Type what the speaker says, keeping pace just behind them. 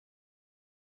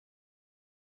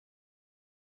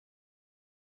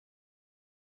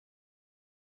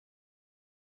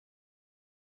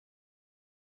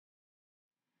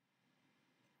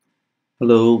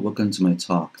Hello, welcome to my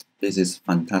talk. This is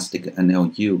Fantastic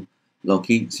NLU,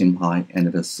 Loki, SymPy,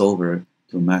 and the solver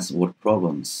to math word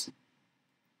problems.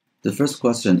 The first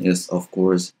question is, of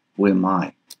course, who am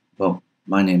I? Well,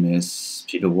 my name is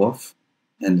PeterWolf,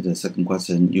 and the second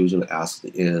question usually asked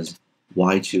is,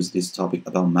 why choose this topic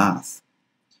about math?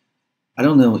 I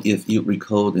don't know if you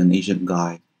recall an Asian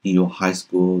guy in your high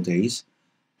school days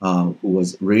who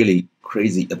was really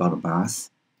crazy about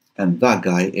math, and that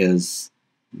guy is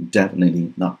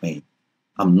definitely not me.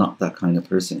 I'm not that kind of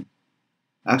person.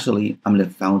 Actually, I'm the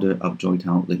founder of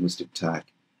Joytown Linguistic Tech,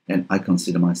 and I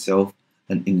consider myself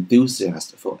an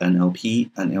enthusiast for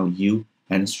NLP, NLU,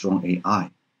 and strong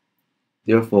AI.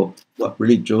 Therefore, what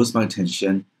really draws my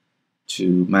attention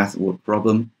to math word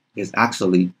problem is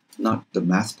actually not the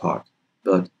math part,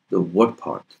 but the word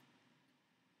part.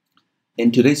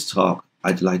 In today's talk,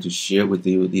 I'd like to share with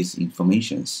you these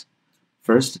informations.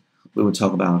 First, we will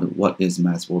talk about what is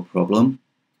math word problem.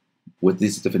 With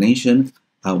this definition,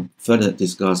 I'll further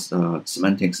discuss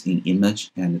semantics in image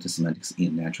and the semantics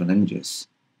in natural languages.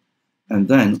 And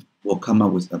then we'll come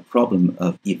up with a problem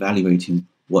of evaluating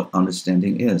what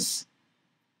understanding is.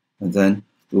 And then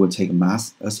we will take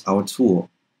math as our tool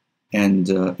and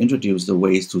introduce the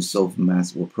ways to solve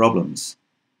math word problems.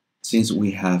 Since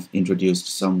we have introduced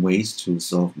some ways to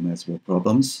solve math word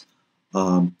problems,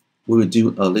 we will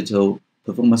do a little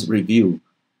performance review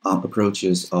on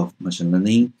approaches of machine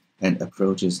learning and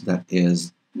approaches that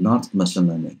is not machine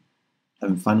learning.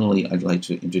 And finally, I'd like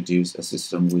to introduce a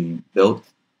system we built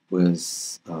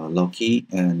with Loki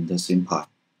and SymPy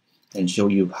and show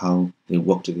you how they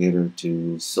work together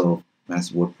to solve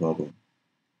math word problem.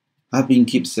 I've been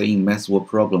keep saying math word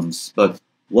problems, but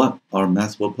what are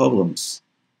math word problems?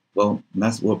 Well,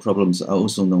 math word problems are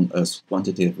also known as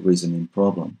quantitative reasoning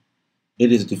problem.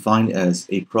 It is defined as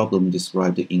a problem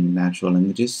described in natural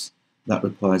languages that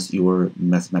requires your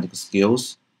mathematical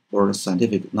skills or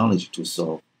scientific knowledge to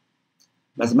solve.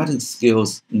 Mathematical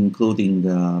skills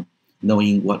including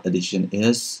knowing what addition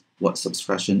is, what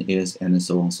subtraction is, and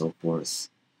so on and so forth.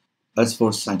 As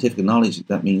for scientific knowledge,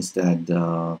 that means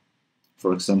that,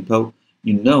 for example,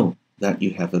 you know that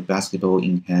you have a basketball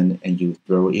in hand and you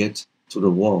throw it to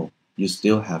the wall, you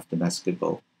still have the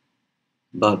basketball.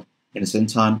 But at the same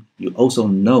time, you also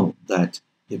know that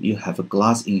if you have a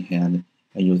glass in hand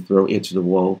and you throw it to the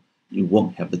wall, you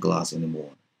won't have the glass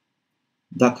anymore.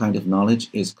 That kind of knowledge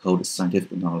is called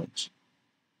scientific knowledge.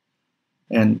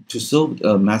 And to solve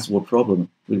a math word problem,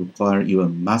 we require your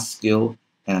math skill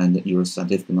and your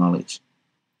scientific knowledge.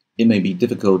 It may be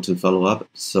difficult to follow up,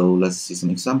 so let's see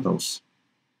some examples.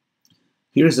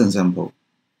 Here's an example.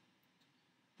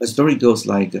 A story goes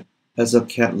like, as a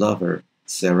cat lover,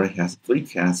 Sarah has 3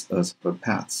 cats as her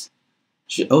pets.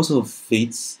 She also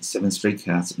feeds 7 stray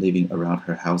cats living around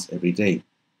her house every day,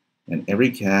 and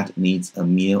every cat needs a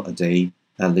meal a day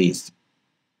at least.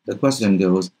 The question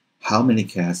goes, how many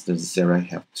cats does Sarah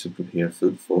have to prepare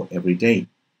food for every day?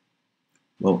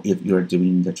 Well, if you're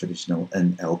doing the traditional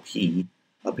NLP,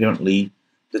 apparently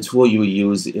the tool you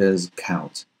use is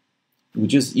count. We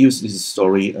just use this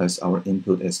story as our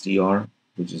input str,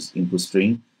 which is input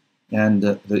string, and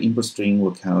the input string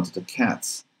will count the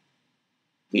cats.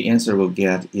 The answer we'll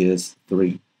get is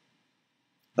 3.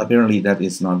 Apparently that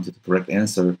is not the correct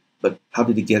answer, but how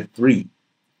did it get 3?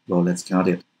 Well, let's count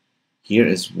it. Here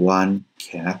is 1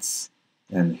 cat,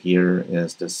 and here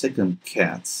is the second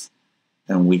cat,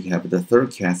 and we have the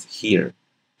third cat here.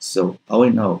 So all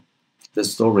in all, the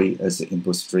story as the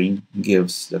input string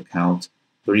gives the count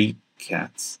 3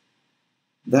 cats.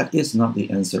 That is not the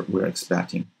answer we're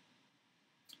expecting.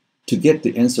 To get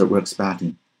the answer we're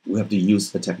expecting, we have to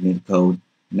use a technique called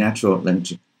natural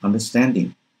language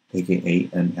understanding, aka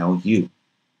NLU.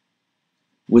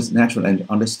 With natural language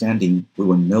understanding, we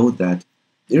will know that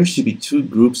there should be 2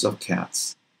 groups of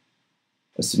cats.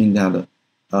 Assuming that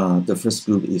the first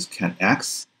group is cat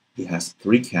X, it has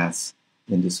 3 cats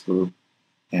in this group,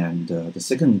 and the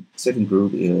second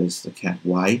group is the cat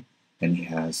Y, and it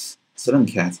has 7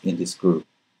 cats in this group.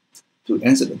 To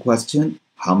answer the question,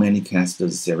 how many cats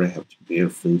does Sarah have to prepare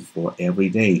food for every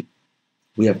day?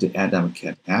 We have to add up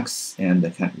cat X and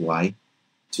the cat Y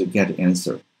to get the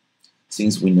answer.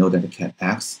 Since we know that the cat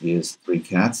X is 3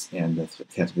 cats and the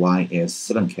cat Y is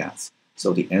 7 cats,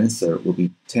 so the answer will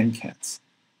be 10 cats.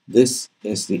 This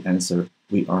is the answer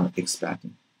we are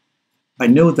expecting. I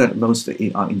know that most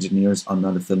AI engineers are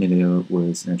not familiar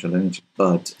with natural language,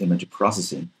 but image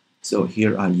processing. So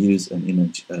here I use an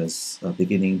image as a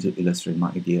beginning to illustrate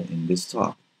my idea in this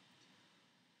talk.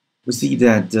 We see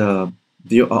that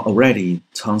there are already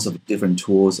tons of different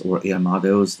tools or AI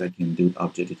models that can do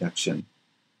object detection.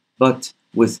 But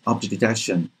with object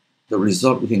detection, the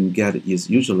result we can get is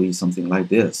usually something like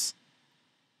this,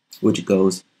 which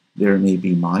goes, there may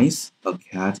be mice, a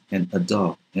cat, and a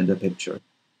dog in the picture.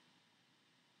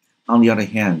 On the other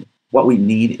hand, what we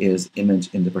need is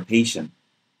image interpretation,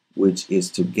 which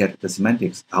is to get the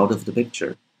semantics out of the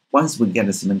picture. Once we get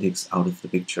the semantics out of the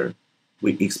picture,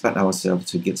 we expect ourselves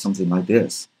to get something like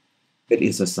this. It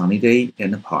is a sunny day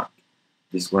in a park,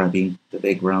 describing the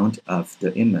background of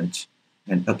the image,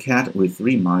 and a cat with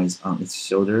 3 mice on its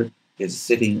shoulder is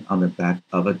sitting on the back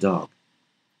of a dog,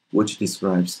 which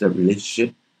describes the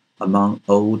relationship among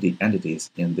all the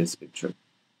entities in this picture.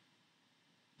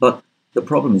 But the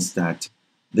problem is that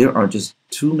there are just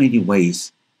too many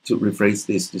ways to rephrase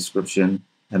this description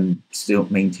and still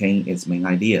maintain its main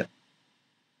idea.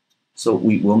 So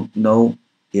we won't know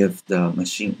if the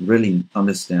machine really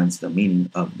understands the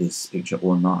meaning of this picture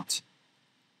or not.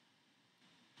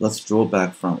 Let's draw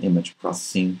back from image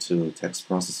processing to text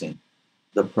processing.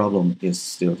 The problem is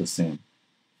still the same.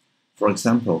 For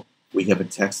example, we have a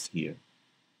text here,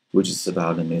 which is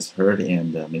about Miss Heard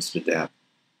and Mr. Depp,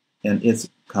 and it's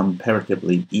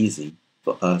comparatively easy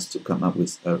for us to come up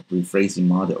with a rephrasing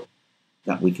model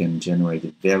that we can generate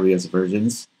various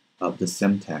versions of the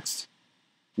same text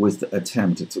with the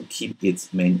attempt to keep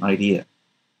its main idea.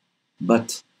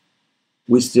 But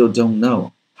we still don't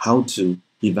know how to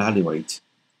evaluate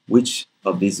which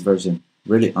of these versions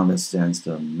really understands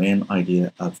the main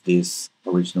idea of this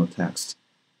original text.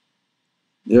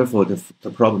 Therefore,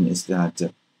 the problem is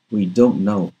that we don't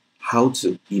know how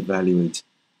to evaluate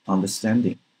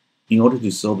understanding. In order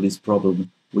to solve this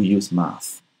problem, we use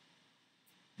math.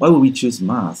 Why would we choose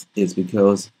math is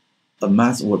because a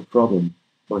math word problem,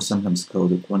 or sometimes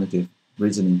called a quantitative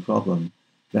reasoning problem,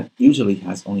 that usually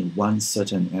has only one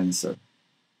certain answer.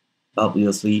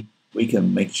 Obviously, we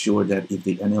can make sure that if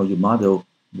the NLU model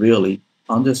really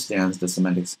understands the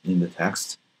semantics in the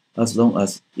text, as long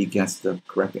as it gets the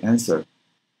correct answer,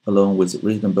 along with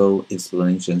reasonable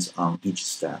explanations on each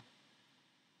step.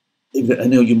 If the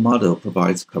NLU model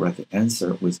provides correct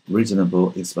answer with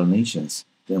reasonable explanations,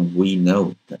 then we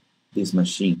know that this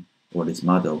machine or this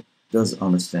model does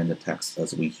understand the text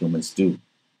as we humans do.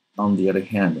 On the other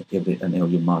hand, if the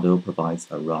NLU model provides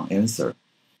a wrong answer,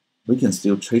 we can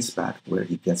still trace back where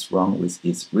it gets wrong with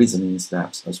its reasoning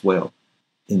steps as well.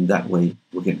 In that way,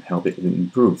 we can help it to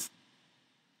improve.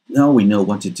 Now we know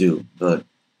what to do, but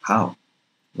how?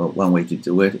 Well, one way to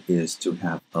do it is to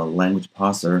have a language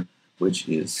parser, which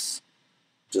is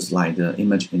just like the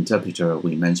image interpreter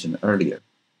we mentioned earlier.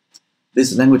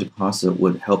 This language parser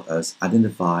would help us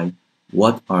identify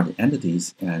what are the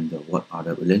entities and what are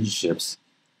the relationships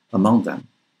among them.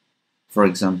 For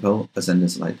example, a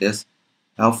sentence like this,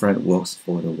 Alfred works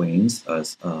for the Waynes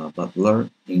as a butler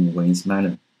in Wayne's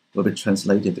Manor, will be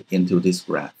translated into this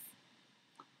graph.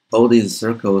 All these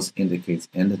circles indicate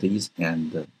entities,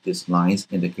 and these lines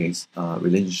indicate a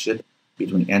relationship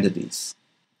between entities.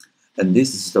 And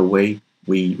this is the way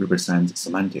we represent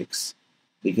semantics,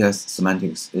 because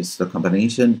semantics is the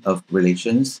combination of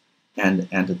relations and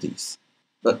entities.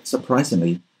 But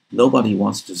surprisingly, nobody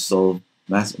wants to solve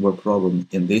math word problem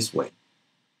in this way.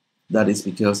 That is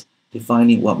because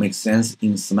defining what makes sense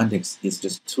in semantics is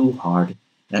just too hard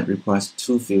and requires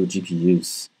too few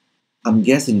GPUs. I'm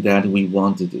guessing that we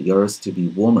want the Earth to be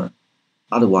warmer.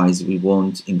 Otherwise, we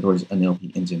won't encourage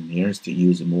NLP engineers to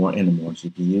use more and more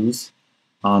GPUs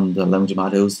on the language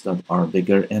models that are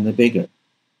bigger and bigger,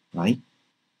 right?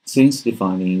 Since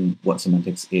defining what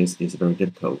semantics is very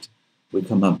difficult, we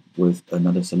come up with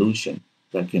another solution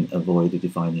that can avoid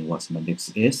defining what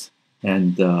semantics is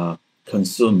and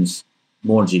consumes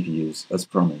more GPUs as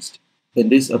promised. In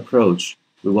this approach,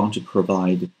 we want to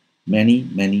provide many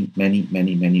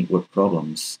word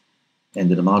problems, and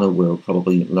the model will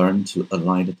probably learn to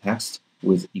align the text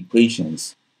with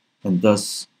equations and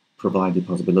thus provide the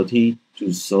possibility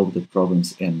to solve the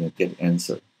problems and get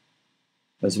answer.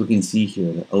 As we can see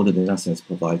here, all the datasets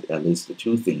provide at least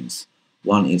two things.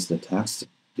 One is the text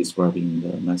describing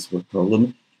the math word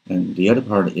problem, and the other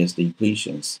part is the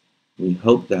equations. We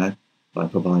hope that by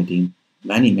providing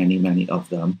many of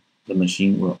them, the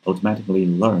machine will automatically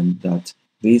learn that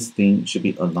these things should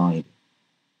be aligned.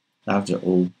 After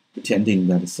all, pretending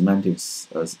that semantics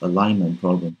as alignment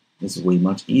problem is way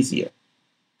much easier.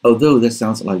 Although that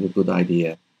sounds like a good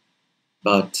idea,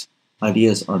 but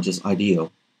ideas are just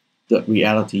ideal. The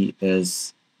reality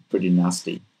is pretty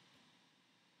nasty.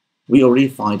 We already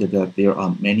find that there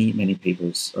are many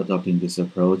papers adopting this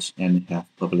approach and have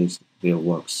published their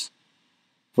works.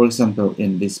 For example,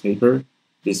 in this paper,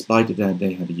 despite that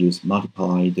they have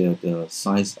multiplied the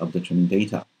size of the training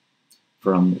data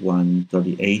from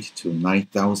 138 to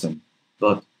 9,000,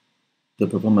 but the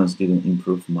performance didn't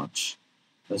improve much.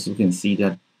 As you can see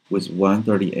that with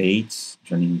 138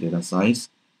 training data size,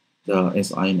 the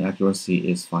SIN accuracy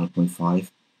is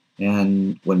 5.5,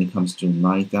 and when it comes to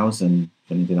 9,000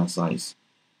 training data size,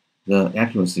 the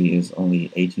accuracy is only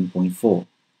 18.4.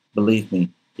 Believe me,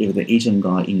 if the Asian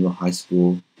guy in your high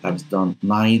school has done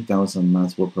 9,000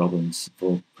 math word problems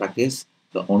for practice,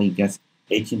 but only gets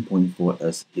 18.4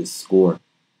 as his score,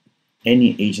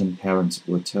 any Asian parent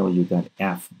will tell you that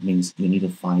F means you need to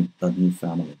find a new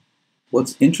family.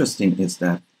 What's interesting is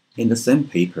that in the same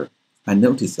paper, I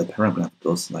noticed the paragraph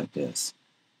goes like this.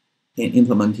 In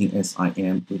implementing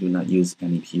SIM, we do not use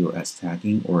any POS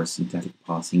tagging or syntactic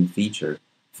parsing feature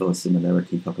for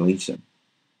similarity calculation.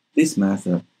 This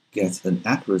method gets an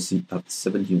accuracy of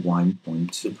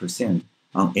 71.2%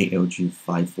 on ALG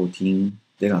 514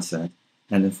 dataset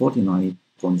and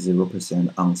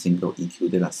 49.0% on single EQ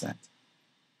dataset.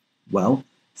 Well,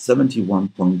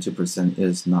 71.2%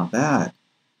 is not bad.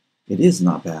 It is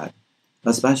not bad,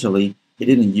 especially it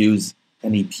didn't use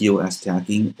any POS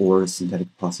tagging or synthetic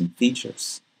parsing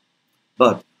features.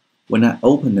 But when I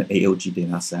opened the ALG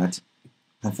dataset,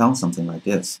 I found something like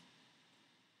this.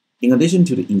 In addition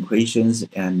to the equations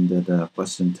and the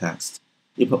question text,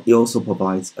 it also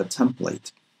provides a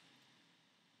template.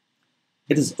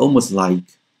 It is almost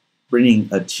like bringing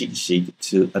a cheat sheet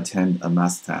to attend a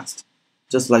math test.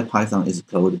 Just like Python is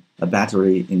called a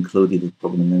battery-included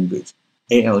programming language,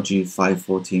 ALG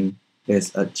 514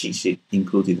 is a cheat sheet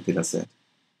included dataset.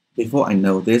 Before I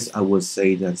know this, I would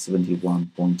say that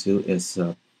 71.2 is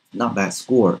a not bad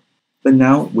score. But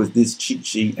now with this cheat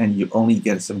sheet and you only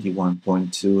get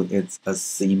 71.2, it's a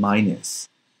C-.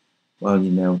 Well,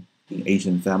 you know, in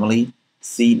Asian family,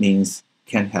 C means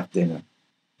can't have dinner.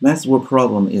 Math word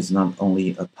problem is not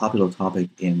only a popular topic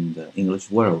in the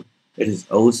English world, it is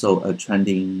also a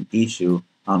trending issue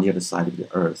on the other side of the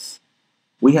earth.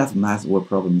 We have math word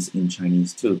problems in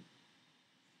Chinese too.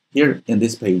 Here in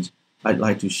this page, I'd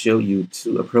like to show you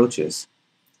two approaches.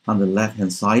 On the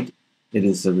left-hand side, it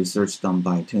is a research done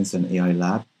by Tencent AI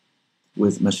Lab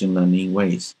with machine learning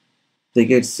ways. They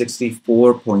get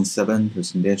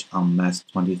 64.7% on Math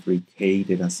 23K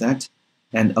dataset,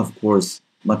 and of course,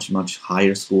 much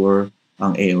higher score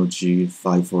on ALG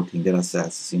 514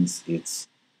 datasets since it's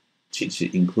cheat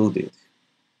sheet included.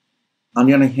 On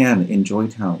the other hand, in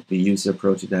Joytown, we use the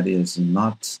approach that is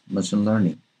not machine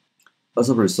learning. As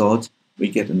a result, we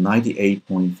get a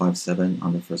 98.57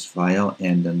 on the first trial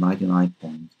and a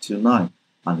 99.29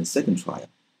 on the second trial.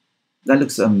 That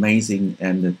looks amazing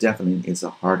and definitely is a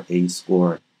hard A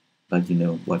score, but you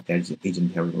know what Asian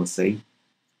parents will say?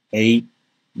 A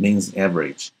means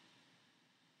average.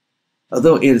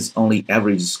 Although it is only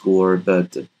average score,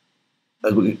 but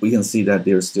we can see that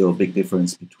there's still a big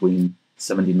difference between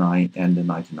 79 and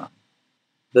 99.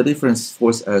 The difference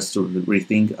forces us to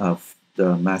rethink of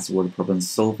the math word problem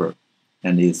solver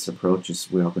and its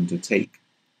approaches we are going to take.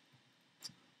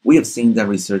 We have seen that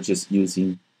researchers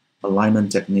using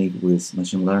alignment technique with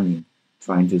machine learning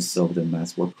trying to solve the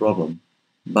math word problem,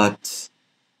 but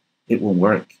it won't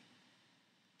work.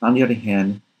 On the other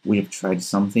hand, we have tried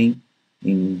something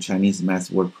in Chinese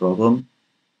math word problem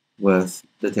with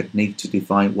the technique to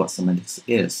define what semantics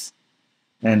is,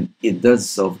 and it does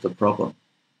solve the problem.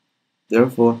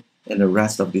 Therefore, in the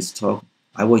rest of this talk,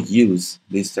 I will use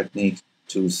this technique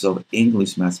to solve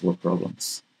English math word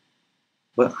problems.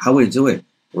 Well, how we do it?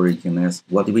 Or you can ask,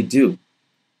 what do we do?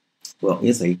 Well,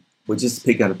 easy. We just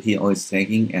pick out the POS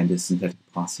tagging and the synthetic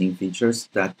parsing features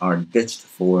that are ditched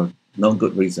for no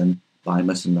good reason by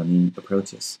machine learning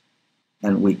approaches,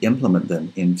 and we implement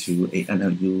them into a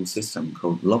NLU system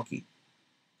called Loki.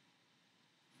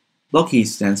 Loki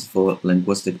stands for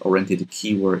Linguistic Oriented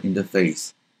Keyword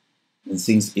Interface, and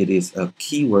since it is a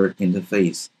keyword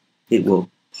interface, it will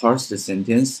parse the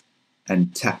sentence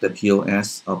and tag the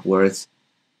POS of words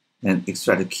and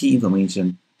extract the key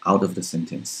information out of the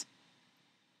sentence.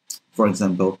 For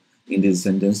example, in this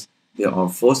sentence, there are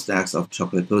 4 stacks of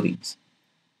chocolate puddings.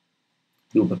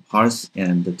 You will parse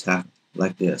and tag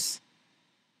like this.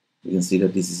 You can see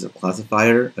that this is a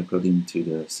classifier according to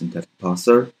the syntactic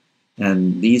parser,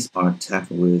 and these are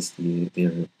tagged with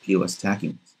their POS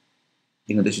tagging,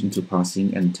 in addition to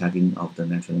parsing and tagging of the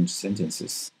natural language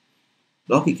sentences.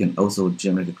 Loki can also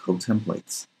generate code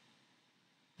templates.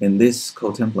 In this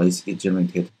code templates it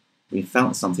generated, we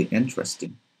found something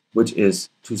interesting, which is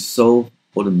to solve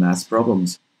all the math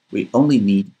problems, we only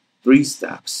need 3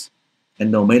 steps.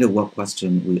 And no matter what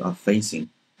question we are facing,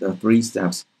 the 3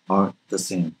 steps are the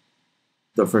same.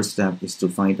 The first step is to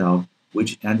find out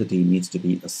which entity needs to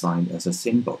be assigned as a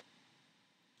symbol.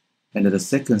 And the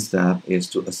second step is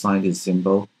to assign this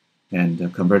symbol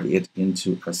and convert it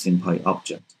into a SymPy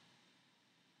object.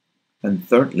 And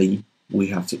thirdly, we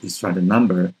have to extract a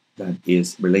number that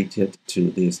is related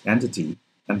to this entity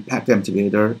and pack them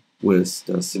together with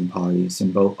the SymPy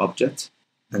symbol object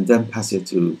and then pass it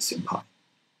to SymPy.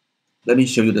 Let me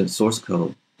show you the source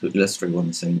code to illustrate what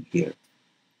I'm saying here.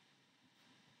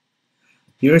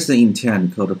 Here's the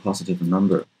intent called a positive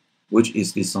number, which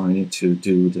is designed to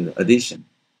do the addition.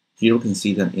 Here we can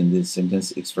see that in this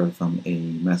sentence extracted from a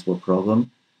math word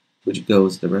problem, which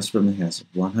goes, the restaurant has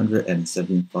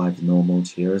 175 normal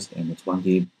chairs and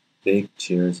 20 big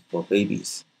chairs for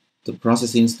babies. The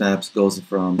processing steps goes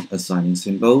from assigning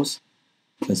symbols,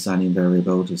 assigning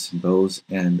variable to symbols,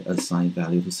 and assign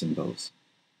value to symbols.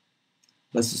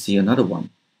 Let's see another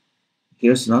one.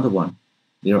 Here's another one.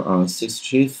 There are 6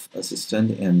 chief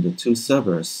assistants and 2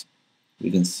 servers.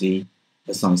 You can see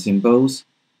assign symbols,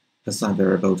 assign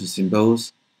variable to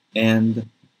symbols, and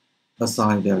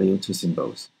assign value to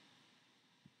symbols.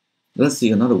 Let's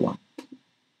see another one.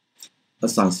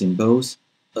 Assign symbols,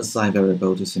 assign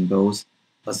variable to symbols,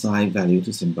 assign value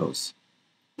to symbols.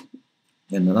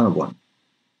 And another one.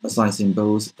 Assign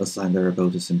symbols, assign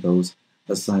variable to symbols,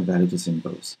 assign value to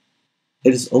symbols.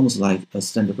 It is almost like a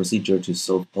standard procedure to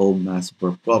solve all math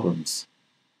word problems.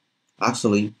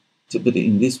 Actually, to put it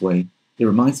in this way, it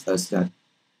reminds us that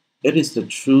it is the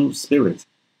true spirit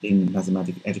in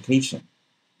mathematics education.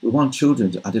 We want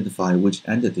children to identify which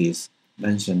entities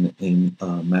mentioned in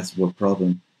a math word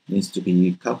problem needs to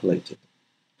be calculated.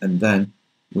 And then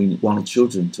we want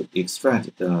children to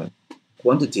extract the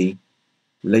quantity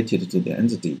related to the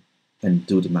entity and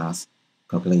do the math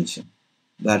calculation.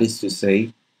 That is to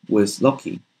say, with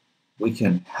Loki, we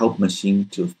can help machine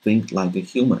to think like a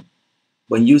human.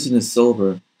 When using the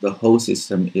solver, the whole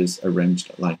system is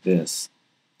arranged like this.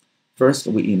 First,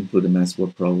 we input the math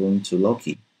word problem to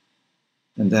Loki.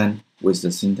 And then, with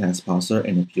the syntax parser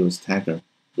and the purist tagger,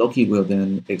 Loki will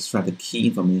then extract the key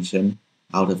information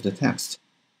out of the text.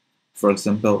 For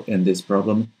example, in this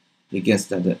problem, it gets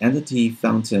that the entity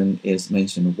fountain is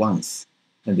mentioned once,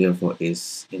 and therefore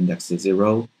is indexed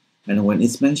 0, and when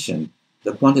it's mentioned,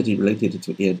 the quantity related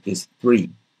to it is 3.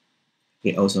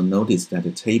 It also noticed that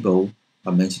the table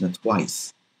are mentioned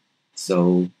twice,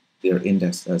 so they're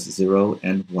indexed as 0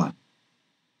 and 1.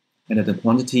 And the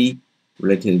quantity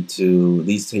related to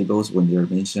these tables when they're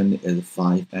mentioned is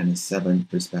 5 and 7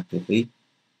 respectively.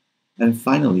 And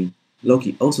finally,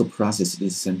 Loki also processes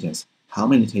this sentence, how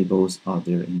many tables are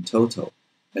there in total,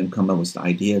 and come up with the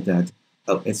idea that,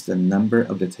 oh, it's the number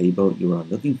of the table you are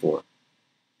looking for.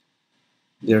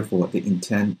 Therefore, the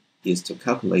intent is to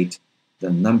calculate the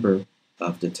number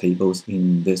of the tables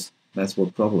in this math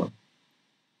word problem.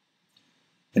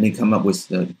 And they come up with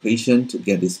the equation to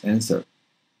get this answer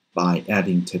by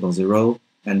adding table 0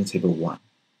 and table 1.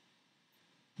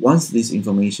 Once these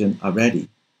information are ready,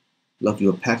 Loki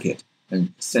will pack it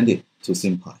and send it to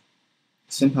SymPy.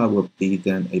 SymPy will be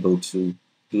then able to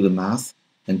do the math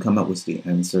and come up with the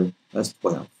answer as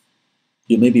 12.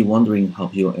 You may be wondering how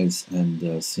POS and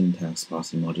the syntax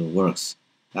parsing module works.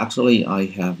 Actually, I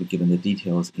have given the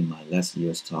details in my last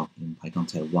year's talk in PyCon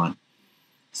Taiwan,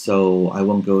 so I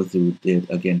won't go through it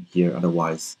again here,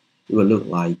 otherwise it will look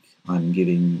like I'm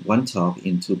giving one talk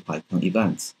in 2 PyCon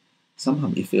events.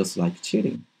 Somehow it feels like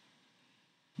cheating.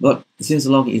 But since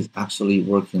Loki is actually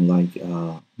working like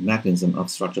a mechanism of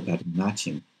structure pattern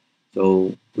matching,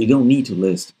 so we don't need to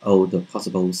list all the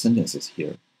possible sentences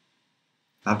here.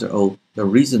 After all, the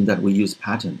reason that we use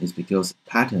pattern is because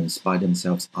patterns by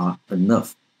themselves are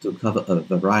enough to cover a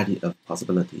variety of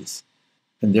possibilities.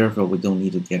 And therefore, we don't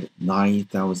need to get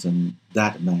 9,000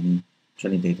 that many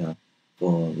training data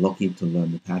for Loki to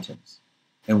learn the patterns.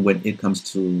 And when it comes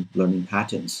to learning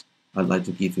patterns, I'd like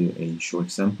to give you a short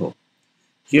example.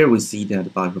 Here we see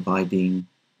that by providing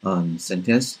a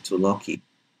sentence to Loki,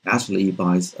 Ashley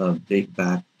buys a big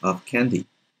bag of candy.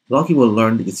 Loki will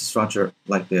learn its structure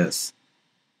like this.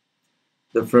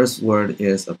 The first word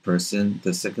is a person,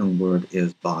 the second word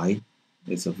is buy,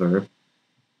 it's a verb,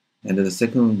 and the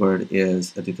second word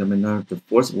is a determiner. The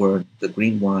fourth word, the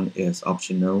green one, is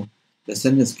optional. The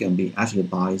sentence can be Ashley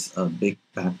buys a big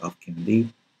bag of candy,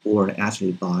 or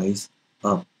Ashley buys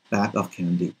a bag of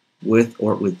candy. With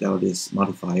or without this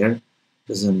modifier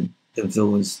doesn't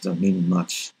influence the meaning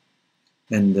much.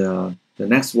 And the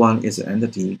next one is an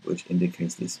entity, which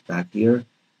indicates this bag here.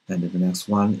 And then the next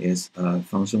one is a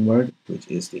function word, which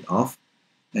is the of.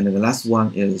 And then the last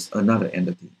one is another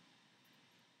entity.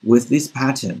 With this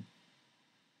pattern,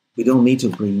 we don't need to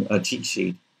bring a cheat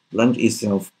sheet. Language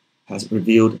itself has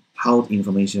revealed how the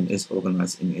information is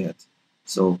organized in it.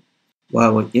 So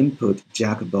while we input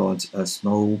Jack bought a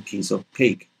small piece of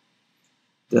cake,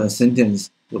 the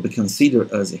sentence will be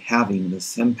considered as having the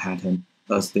same pattern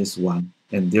as this one,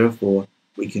 and therefore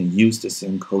we can use the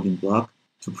same coding block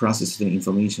to process the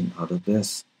information out of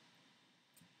this.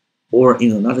 Or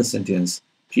in another sentence,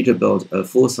 Peter built a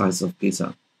full size of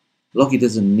pizza. Loki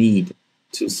doesn't need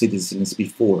to see this sentence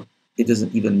before. It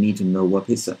doesn't even need to know what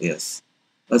pizza is.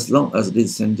 As long as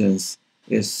this sentence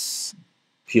is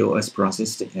POS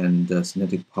processed and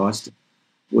semantic parsed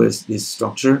with this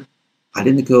structure,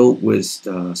 identical with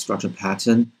the structure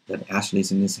pattern that Ashley's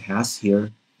sentence has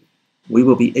here, we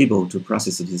will be able to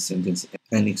process this sentence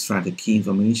and extract the key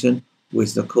information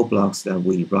with the code blocks that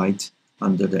we write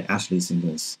under the Ashley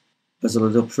sentence. As a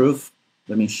little proof,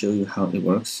 let me show you how it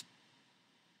works.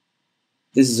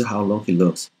 This is how Loki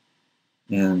looks.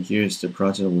 And here's the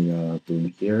project we are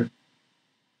doing here.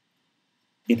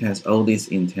 It has all these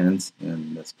intents,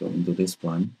 and let's go into this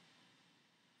one.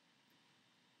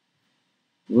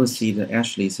 We'll see the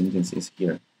Ashley sentence is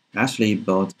here. Ashley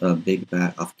bought a big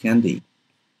bag of candy.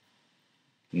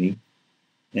 Okay,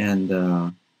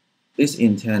 and this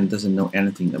intent doesn't know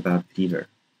anything about Peter.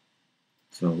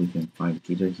 So we can find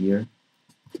Peter here.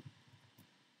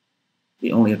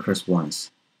 It only occurs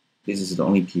once. This is the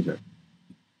only Peter.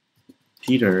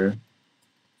 Peter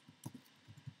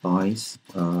buys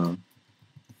a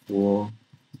full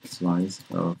slice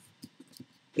of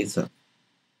pizza.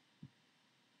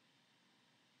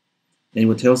 And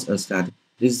it tells us that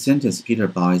this sentence, Peter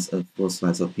buys a full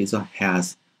slice of pizza,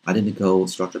 has identical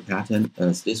structure pattern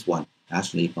as this one.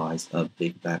 Ashley buys a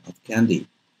big bag of candy.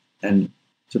 And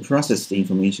to process the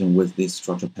information with this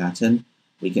structure pattern,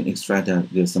 we can extract that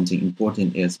there's something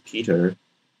important is Peter,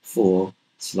 full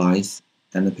slice,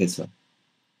 and the pizza.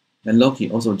 And Loki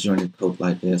also generated code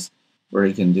like this, where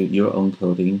you can do your own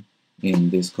coding in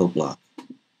this code block.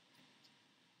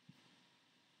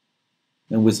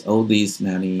 And with all these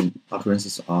many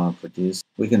utterances are produced,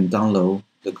 we can download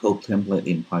the code template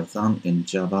in Python, in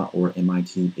Java, or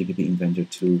MIT App Inventor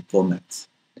 2 formats.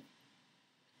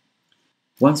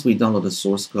 Once we download the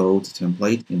source code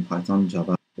template in Python,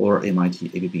 Java, or MIT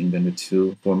App Inventor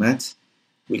 2 formats,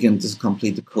 we can just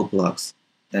complete the code blocks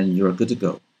and you're good to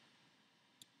go.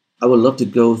 I would love to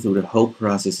go through the whole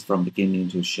process from beginning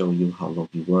to show you how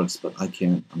Loki works, but I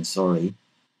can't, I'm sorry.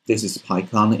 This is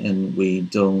PyCon and we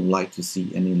don't like to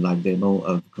see any live demo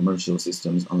of commercial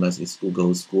systems unless it's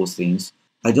Google's cool things.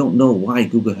 I don't know why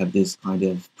Google have this kind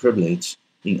of privilege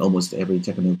in almost every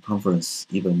technical conference,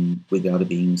 even without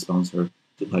being sponsored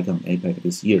to PyCon APAC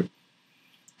this year.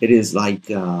 It is like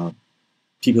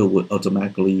people would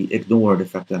automatically ignore the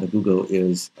fact that Google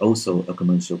is also a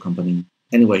commercial company.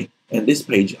 Anyway, in this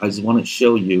page, I just want to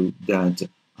show you that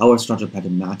our structure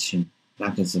pattern matching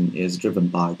mechanism is driven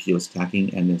by POS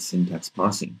tagging and syntax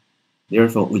parsing.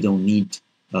 Therefore, we don't need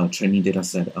a training data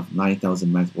set of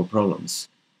 9,000 math word problems.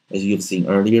 As you've seen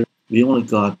earlier, we only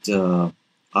got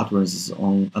utterances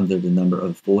under the number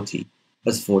of 40.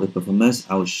 As for the performance,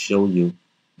 I will show you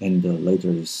in the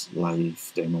later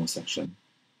live demo section.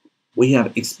 We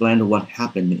have explained what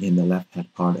happened in the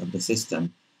left-hand part of the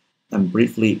system and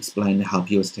briefly explained how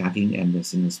POS tagging and the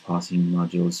syntax parsing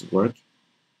modules work.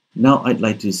 Now I'd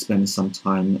like to spend some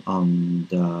time on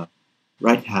the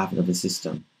right half of the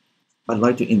system. I'd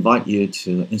like to invite you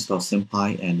to install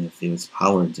SymPy and feel its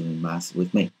power doing math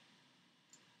with me.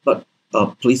 But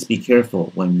please be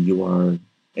careful when you are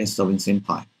installing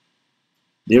SymPy.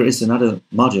 There is another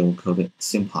module called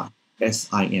SymPy,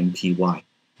 S-I-M-P-Y,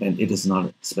 and it is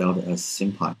not spelled as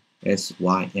SymPy,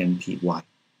 S-Y-M-P-Y.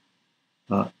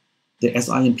 The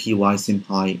SymPy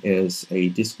SymPy is a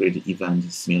discrete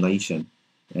event simulation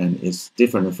and is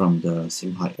different from the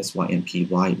SymPy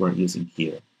SYMPY we're using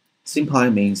here.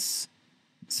 SymPy means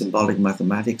Symbolic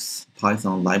Mathematics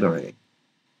Python Library.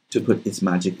 To put its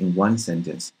magic in one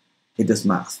sentence, it does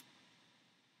math.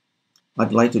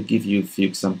 I'd like to give you a few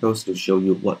examples to show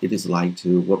you what it is like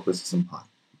to work with SymPy.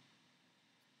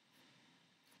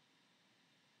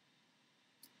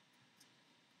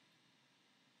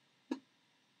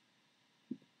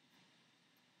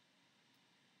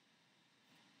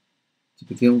 To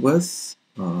begin with,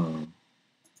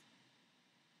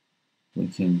 we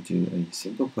can do a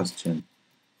simple question.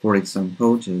 For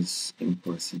example, just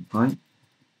import SymPy.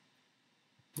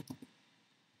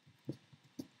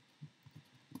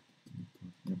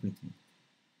 Everything.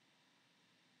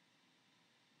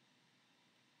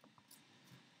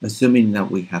 Assuming that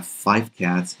we have 5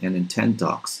 cats and 10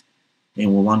 dogs,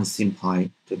 and we want SymPy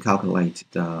to calculate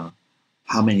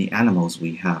how many animals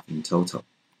we have in total.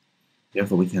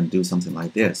 Therefore, we can do something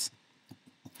like this.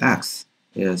 X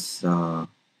is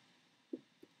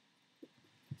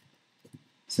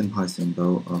SymPy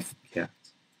symbol of cat,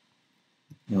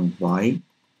 and Y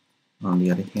On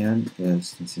the other hand,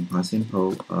 is the SymPy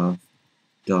symbol of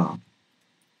dog.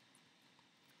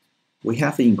 We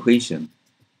have the equation,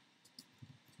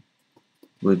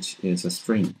 which is a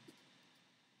string.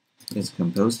 It's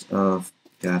composed of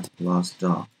cat plus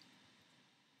dog.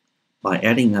 By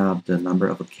adding up the number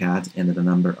of cat and the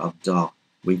number of dog,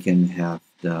 we can have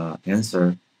the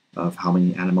answer of how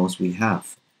many animals we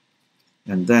have.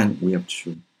 And then we have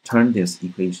to turn this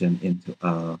equation into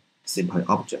a SymPy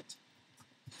object.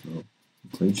 So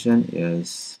equation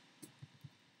is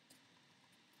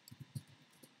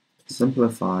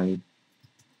simplified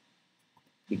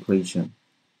equation.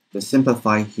 The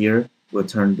simplify here will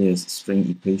turn this string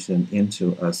equation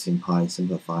into a SymPy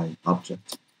simplified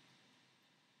object.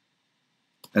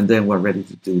 And then we're ready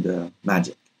to do the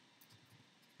magic.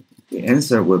 The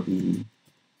answer will be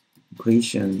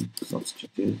equation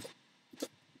substitute.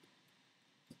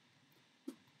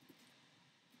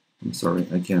 I'm sorry,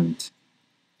 I can't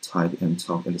type and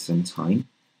talk at the same time.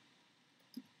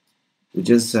 We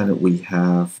just said that we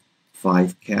have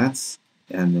 5 cats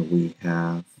and we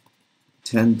have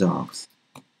 10 dogs.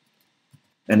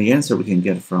 And the answer we can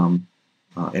get from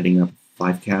adding up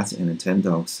 5 cats and 10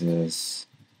 dogs is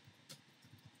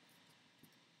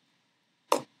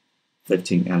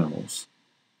 15 animals.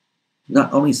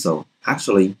 Not only so,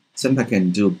 actually, SymPy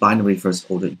can do binary first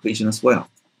order equation as well.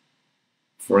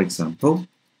 For example,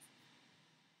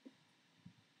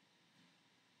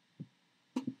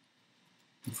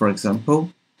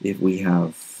 if we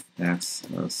have x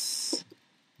as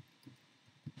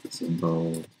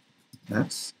symbol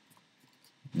x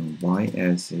and y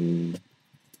as a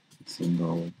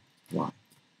symbol y,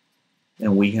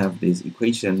 and we have this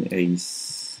equation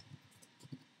as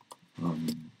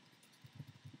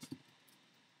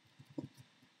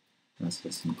let's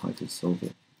just SymPy to solve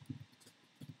it.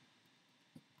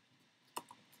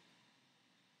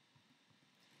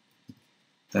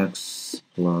 X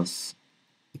plus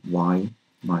y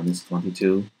minus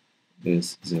 22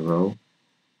 is 0,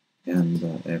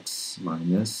 and x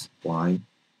minus y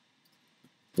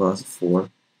plus 4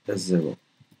 is 0.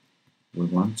 We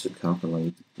want to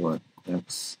calculate what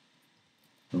x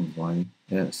and y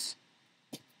is.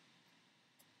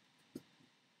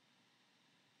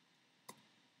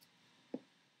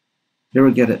 Here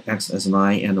we get x as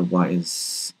 9 and y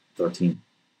is 13.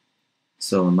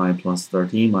 So 9 plus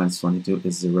 13 minus 22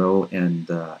 is 0,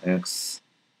 and x,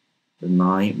 the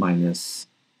 9 minus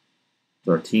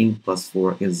 13 plus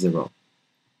 4 is 0.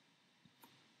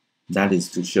 That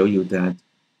is to show you that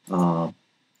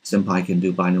SymPy can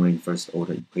do binary first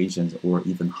order equations or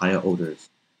even higher orders.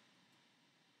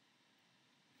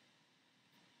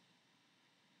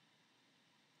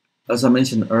 As I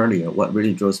mentioned earlier, what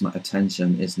really draws my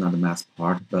attention is not the math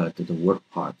part, but the word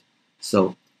part.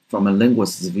 So from a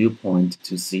linguist's viewpoint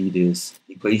to see this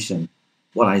equation,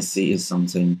 what I see is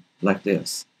something like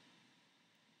this.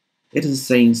 It is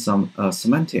saying some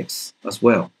semantics as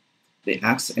well. The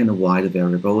x and y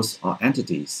variables are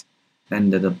entities,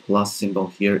 and the plus symbol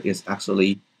here is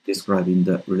actually describing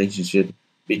the relationship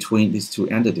between these two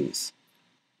entities.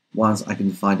 Once I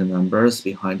can find the numbers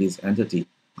behind this entity,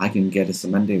 I can get the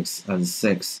semantics as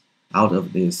 6 out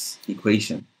of this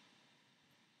equation.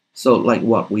 So like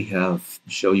what we have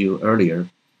shown you earlier,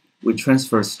 we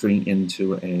transfer string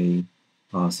into a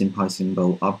SymPy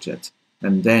symbol object,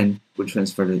 and then we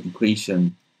transfer the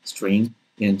equation string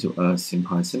into a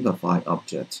SymPy simplified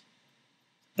object.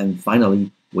 And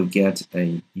finally, we get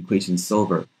a equation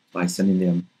solver by sending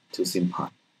them to SymPy.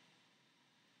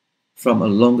 From a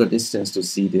longer distance to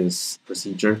see this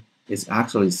procedure, it's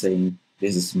actually saying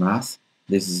this is math,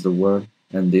 this is the word,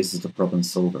 and this is the problem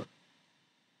solver.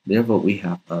 Therefore, we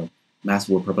have a math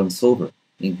word problem solver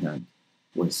in hand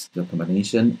with the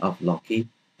combination of Loki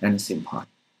and SymPy.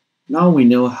 Now we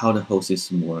know how the whole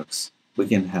system works. We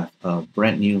can have a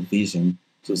brand new vision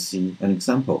to see an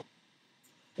example.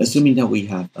 Assuming that we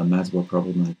have a math word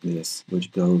problem like this,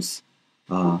 which goes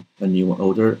a new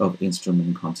order of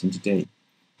instrument content today.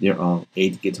 There are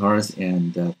 8 guitars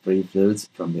and 3 flutes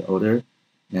from the order,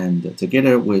 and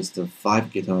together with the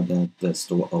 5 guitars that the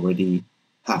store already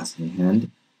has in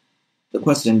hand, the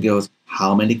question goes,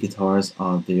 how many guitars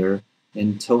are there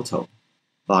in total?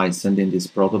 By sending this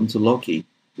problem to Loki,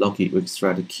 Loki will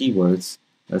extract the keywords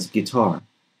as guitar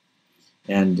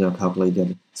and calculate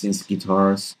that since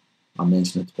guitars are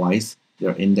mentioned twice,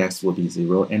 their index will be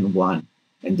 0 and 1.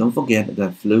 And don't forget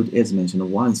that flute is mentioned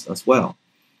once as well.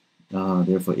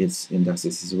 Therefore, its index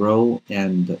is 0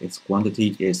 and its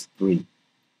quantity is 3.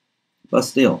 But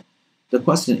still, the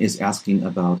question is asking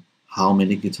about how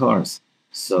many guitars.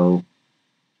 So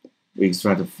we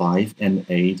extract 5 and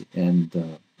 8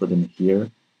 and put them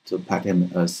here. to pack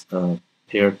them as a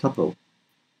pair tuple.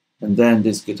 And then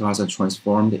these guitars are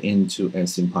transformed into a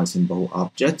SymPy symbol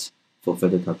object for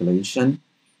further calculation.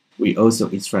 We also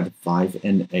extract 5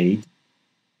 and 8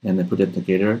 and then put them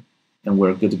together, and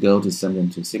we're good to go to send them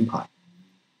to SymPy.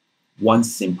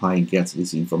 Once SymPy gets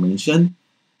this information,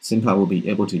 SymPy will be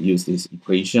able to use this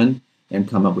equation and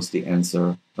come up with the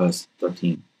answer as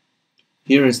 13.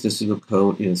 Here is the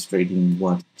pseudocode illustrating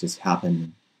what just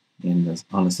happened on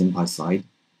the SymPy side.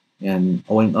 And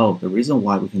the reason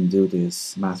why we can do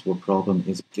this math word problem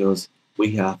is because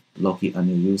we have Loki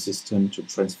NLU system to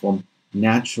transform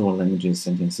natural languages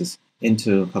sentences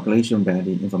into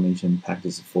calculation-ready information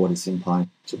packages for the SymPy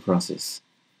to process.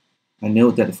 I know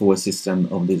that for a system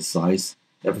of this size,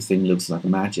 everything looks like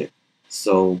magic.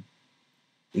 So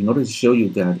in order to show you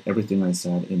that everything I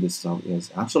said in this talk is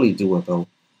actually doable,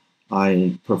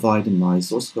 I provide my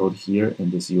source code here in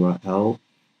this URL.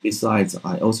 Besides,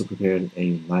 I also prepared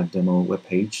a live demo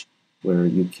webpage where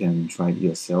you can try it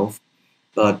yourself.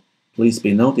 But please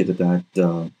be noted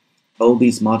that all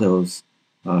these models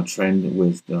trained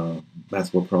with the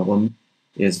math word problem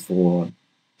is for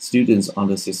students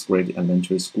under 6th grade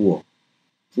elementary school.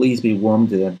 Please be warned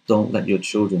that don't let your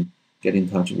children get in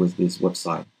touch with this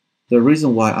website. The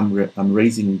reason why I'm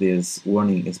raising this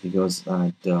warning is because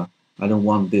I don't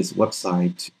want this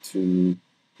website to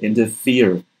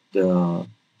interfere the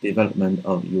development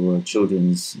of your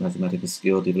children's mathematical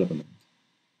skill development.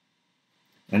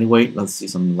 Anyway, let's see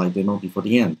some live demo before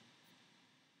the end.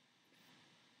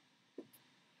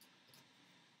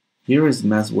 Here is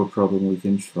math word problem we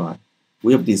can try.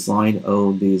 We have designed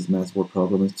all these math word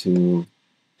problems to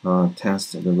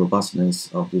test the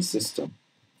robustness of this system.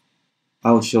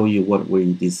 I'll show you what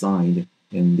we designed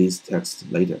in this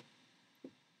text later.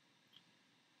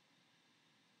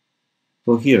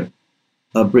 So here,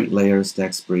 a bricklayer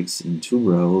stacks bricks in 2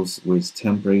 rows with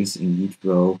 10 bricks in each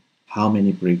row. How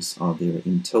many bricks are there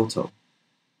in total?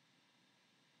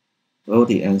 Well,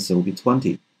 the answer will be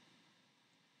 20.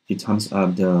 It times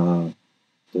up the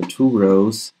 2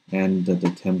 rows and the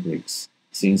 10 bricks,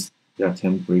 since there are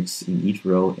 10 bricks in each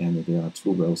row and there are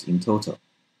 2 rows in total.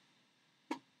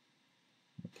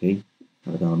 Okay,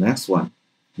 how about the next one?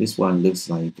 This one looks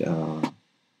like a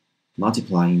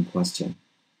multiplying question.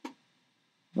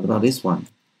 What about this one?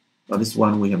 Well, this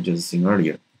one we have just seen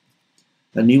earlier.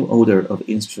 A new order of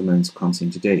instruments comes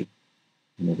in today.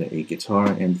 A guitar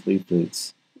and 3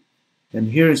 flutes.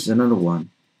 And here is another one.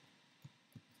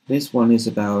 This one is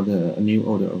about a new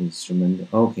order of instrument.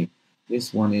 Okay,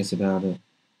 this one is about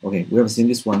okay, we have seen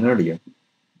this one earlier.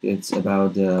 It's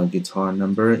about the guitar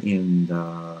number in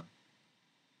the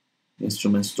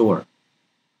instrument store.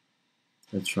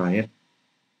 Let's try it.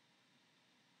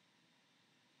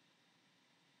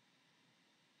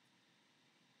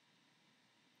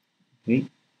 Okay,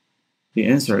 the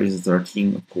answer is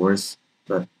 13, of course,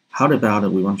 but how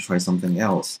about we want to try something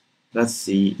else? Let's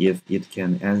see if it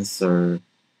can answer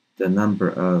the number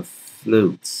of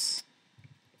flutes.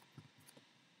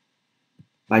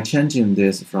 By changing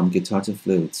this from guitar to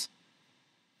flutes,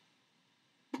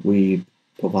 we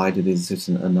provided this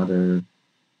system another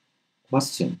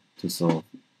question to solve.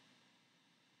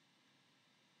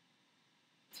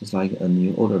 Just like a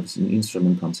new order of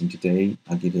instrument comes in today,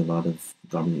 I give you a lot of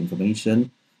grammar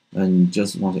information and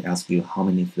just want to ask you how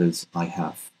many flutes I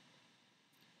have.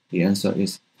 The answer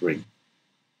is 3.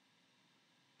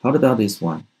 How about this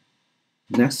one?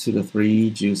 Next to the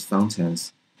 3 juice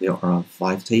fountains, there are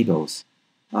 5 tables.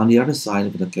 On the other side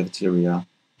of the cafeteria,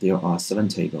 there are 7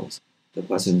 tables. The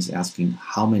question is asking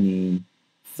how many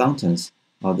fountains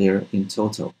are there in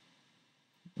total.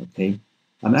 Okay,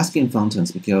 I'm asking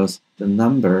fountains because the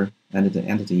number and the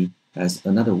entity has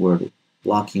another word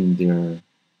blocking their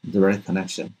direct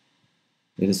connection.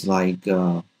 It is like,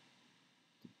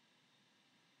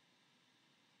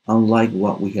 unlike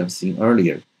what we have seen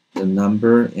earlier, the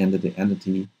number and the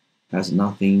entity has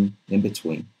nothing in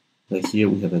between. But here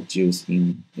we have a juice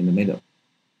in the middle.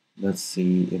 Let's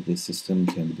see if the system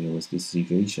can deal with this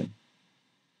situation.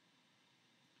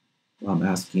 I'm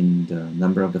asking the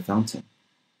number of the fountain.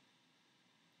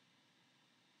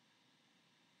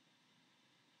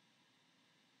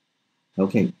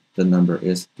 Okay, the number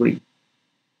is 3.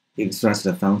 It extracts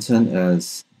the fountain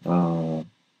as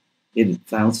it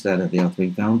found that there are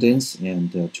 3 fountains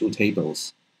and 2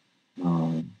 tables.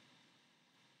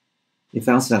 It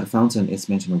found that the fountain is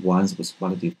mentioned once with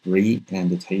quantity 3, and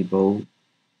the table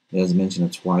is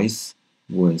mentioned twice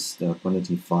with the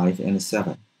quantity 5 and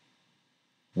 7.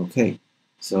 Okay,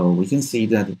 so we can see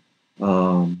that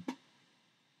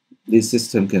this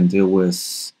system can deal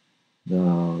with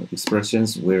the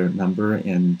expressions where number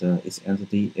and its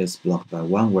entity is blocked by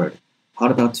one word. How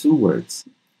about two words?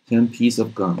 10 pieces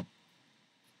of gum.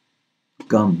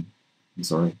 Gum. I'm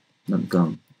sorry, not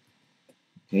gum.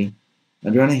 Okay.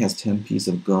 Adriana has 10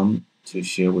 pieces of gum to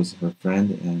share with her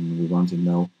friend, and we want to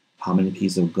know how many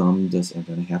pieces of gum does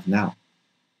Adriana have now.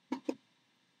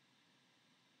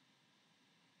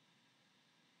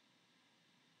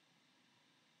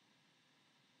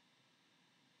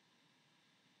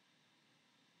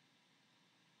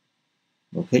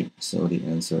 Okay, so the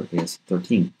answer is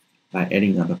 13 by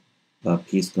adding up a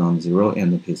piece gum 0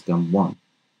 and the piece gum 1.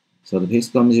 So the piece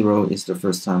gum 0 is the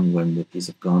first time when the piece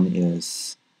of gum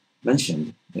is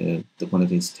mentioned. The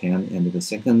quantity is 10, and the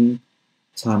second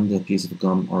time the piece of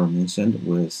gum are mentioned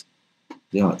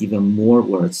there are even more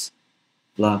words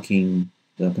blocking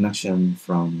the connection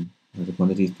from the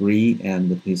quantity 3 and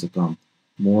the piece of gum.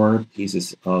 More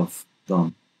pieces of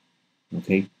gum.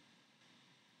 Okay.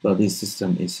 But this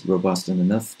system is robust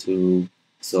enough to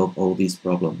solve all these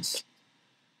problems.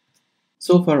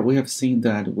 So far, we have seen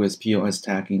that with POS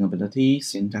tagging ability,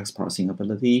 syntax parsing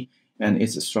ability, and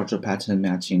its structure pattern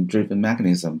matching driven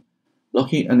mechanism,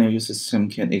 Loki NLU system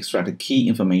can extract key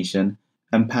information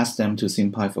and pass them to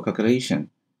SymPy for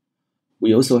calculation.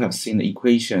 We also have seen the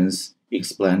equations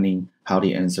explaining how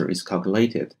the answer is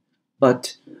calculated.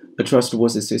 But a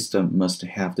trustworthy system must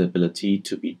have the ability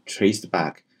to be traced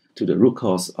back to the root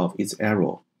cause of its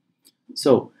error.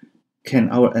 So, can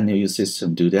our NLU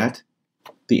system do that?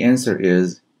 The answer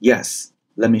is yes.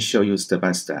 Let me show you step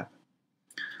by step.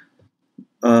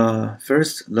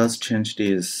 First, let's change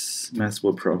this math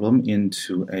word problem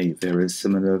into a very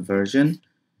similar version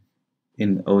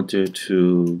in order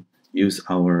to use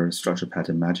our structure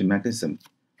pattern matching mechanism.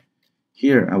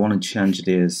 Here, I want to change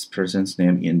this person's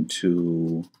name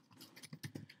into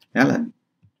Alan.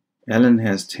 Alan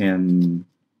has 10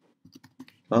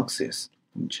 boxes.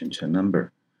 Let me change her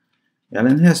number.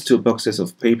 Alan has 2 boxes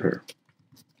of paper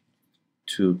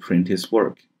to print his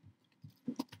work.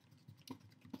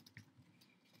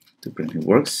 To print his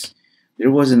works,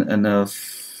 there wasn't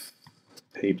enough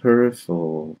paper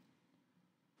for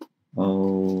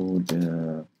all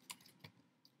the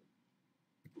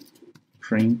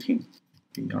printing.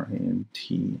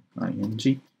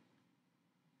 P-R-A-N-T-I-N-G.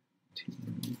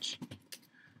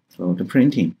 For the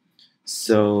printing.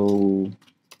 So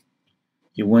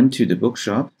you went to the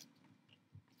bookshop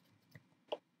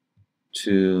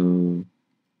to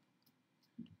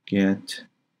get,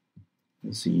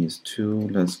 let's see, is 2,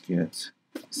 let's get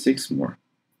 6 more.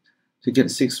 To get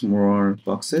 6 more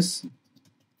boxes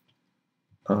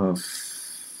of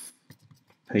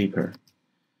paper.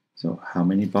 So how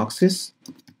many boxes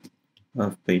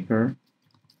of paper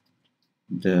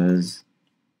does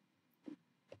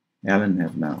Alan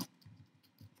have now?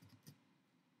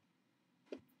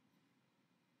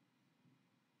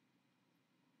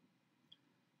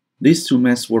 These two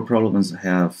math word problems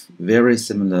have very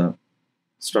similar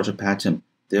structure pattern,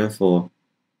 therefore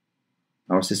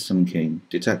our system can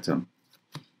detect them.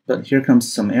 But here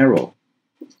comes some error.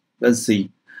 Let's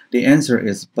see. The answer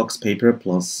is box paper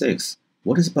plus 6.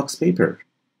 What is box paper?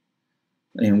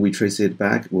 And we trace it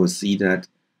back, we'll see that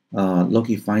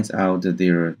Loki finds out that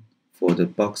there for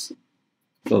box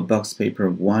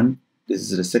paper 1, this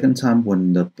is the second time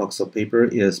when the box of paper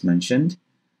is mentioned.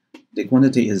 The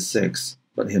quantity is 6,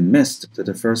 but he missed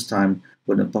the first time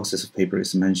when the boxes of paper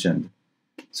is mentioned.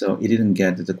 So he didn't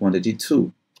get the quantity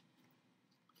 2.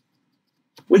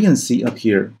 We can see up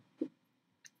here.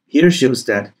 Here shows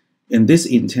that in this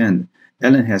intent,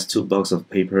 Alan has 2 boxes of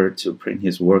paper to print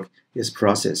his work is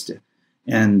processed.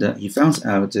 And he found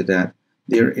out that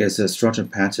there is a structure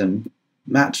pattern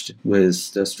matched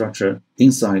with the structure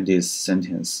inside this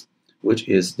sentence, which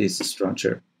is this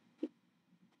structure.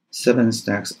 7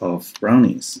 stacks of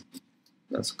brownies.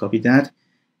 Let's copy that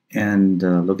and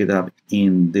look it up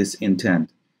in this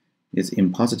intent. It's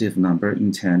in positive number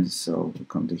intent, so we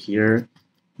come to here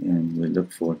and we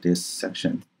look for this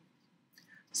section.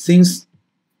 Since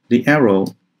the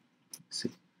arrow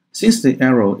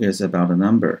is about a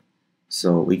number,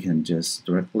 so we can just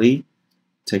directly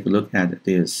take a look at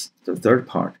this, the third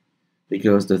part,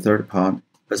 because the third part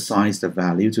assigns the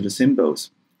value to the symbols,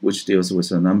 which deals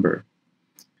with a number.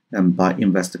 And by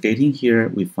investigating here,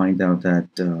 we find out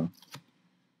that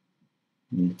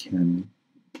we can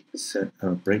set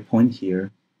a breakpoint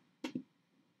here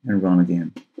and run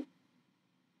again.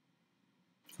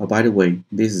 Oh, by the way,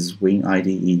 this is Win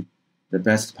IDE, the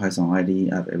best Python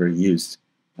IDE I've ever used.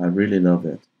 I really love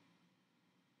it.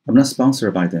 I'm not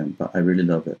sponsored by them, but I really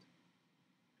love it.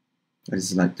 I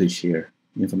just like to share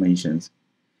information.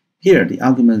 Here, the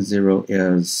argument 0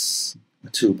 is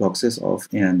two boxes of,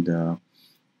 and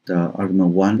the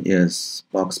argument 1 is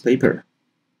box paper.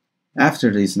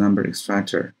 After this number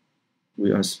extractor,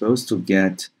 we are supposed to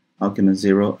get argument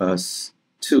 0 as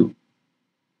 2.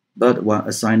 But while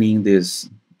assigning this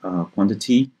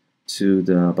quantity to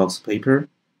the box paper,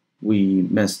 we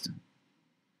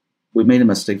made a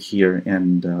mistake here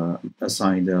and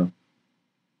assigned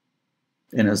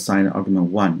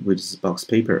argument 1, which is box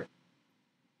paper.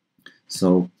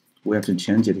 So we have to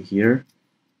change it here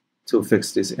to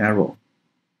fix this error.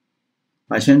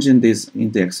 By changing this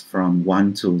index from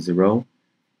 1 to 0,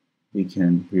 we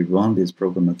can rerun this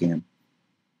program again.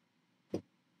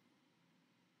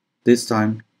 This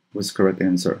time with correct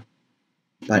answer.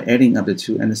 By adding up the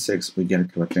 2 and the 6, we get a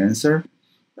correct answer.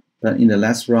 But in the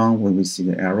last run, when we see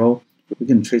the error, we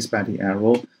can trace back the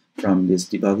error from this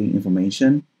debugging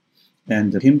information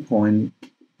and pinpoint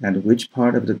at which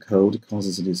part of the code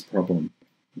causes this problem.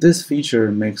 This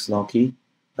feature makes Loki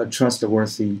a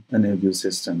trustworthy NLU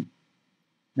system.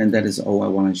 And that is all I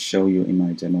want to show you in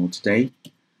my demo today.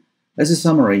 As a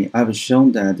summary, I've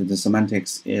shown that the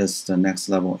semantics is the next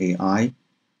level AI,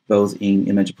 both in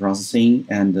image processing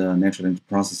and natural language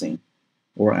processing,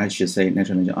 or I should say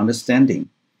natural language understanding.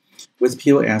 With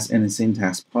POS and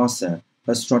syntax parser,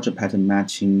 a structure pattern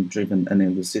matching driven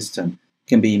NLU system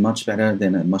can be much better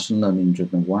than a machine learning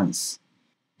driven ones.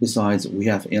 Besides, we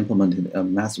have implemented a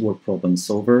math word problem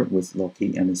solver with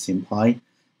Loki and SymPy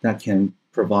that can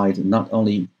provide not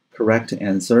only correct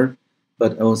answer,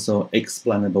 but also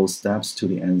explainable steps to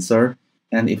the answer.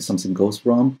 And if something goes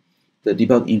wrong, the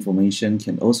debug information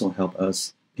can also help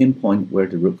us pinpoint where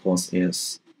the root cause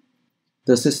is.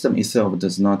 The system itself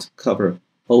does not cover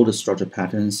all the structure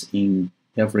patterns in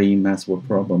every math word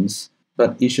problems,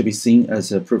 but it should be seen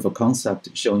as a proof of concept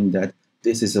showing that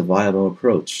this is a viable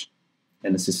approach,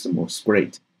 and the system works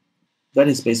great. That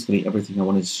is basically everything I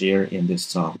want to share in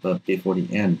this talk, but before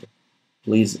the end,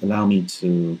 please allow me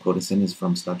to quote a sentence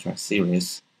from Star Trek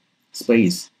series,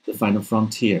 Space, the Final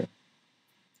Frontier.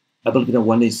 I believe that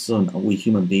one day soon we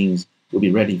human beings will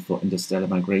be ready for interstellar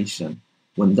migration.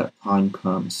 When that time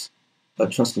comes, a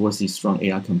trustworthy, strong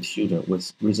AI computer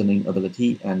with reasoning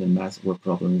ability and a math word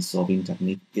problem solving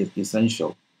technique is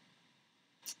essential.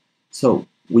 So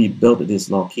we built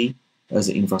this Loki as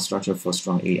an infrastructure for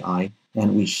strong AI,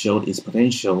 and we showed its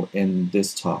potential in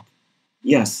this talk.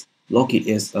 Yes, Loki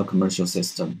is a commercial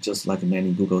system, just like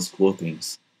many Google's cool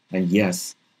things. And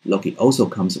yes, Loki also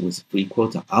comes with free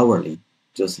quota hourly,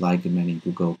 just like many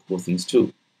Google cool things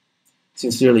too.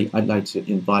 Sincerely, I'd like to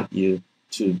invite you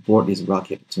to board this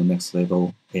rocket to next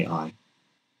level AI.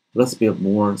 Let's build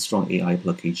more strong AI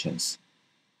applications.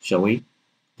 Shall we?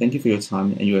 Thank you for your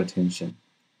time and your attention.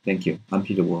 Thank you. I'm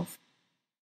PeterWolf.